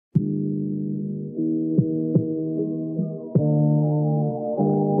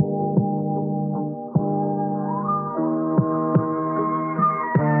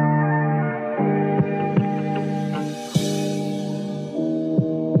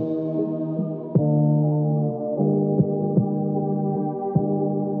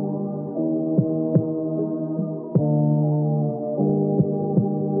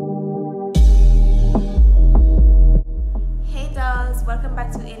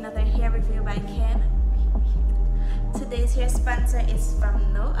another hair review by Ken. Today's hair sponsor is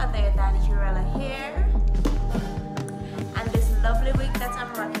from no other than Hurela Hair, and this lovely wig that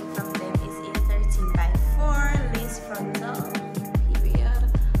I'm rocking from them is a 13x4 lace frontal period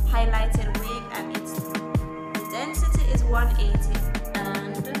highlighted wig, and its density is 180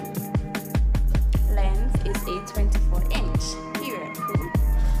 and length is a 24-inch period.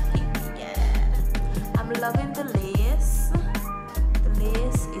 Period. I'm loving the lace. The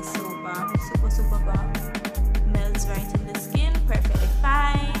lace is so bomb, super bomb. Melts right in the skin, perfectly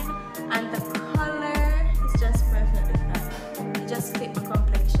fine, and the color is just perfectly fine. It just fit my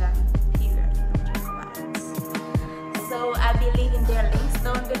complexion. Period. So I'll be leaving their links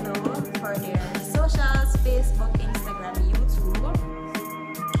down below for their socials: Facebook, Instagram, YouTube,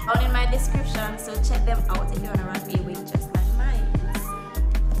 all in my description. So check them out if you wanna rock me a wig just like mine.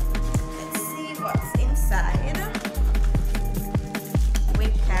 Let's see what's inside.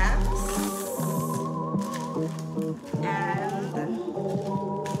 Wig caps and okay.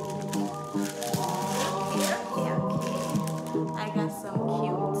 I got some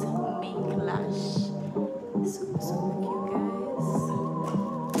cute mink lash. Super cute, guys.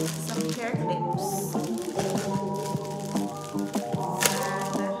 Some hair clips.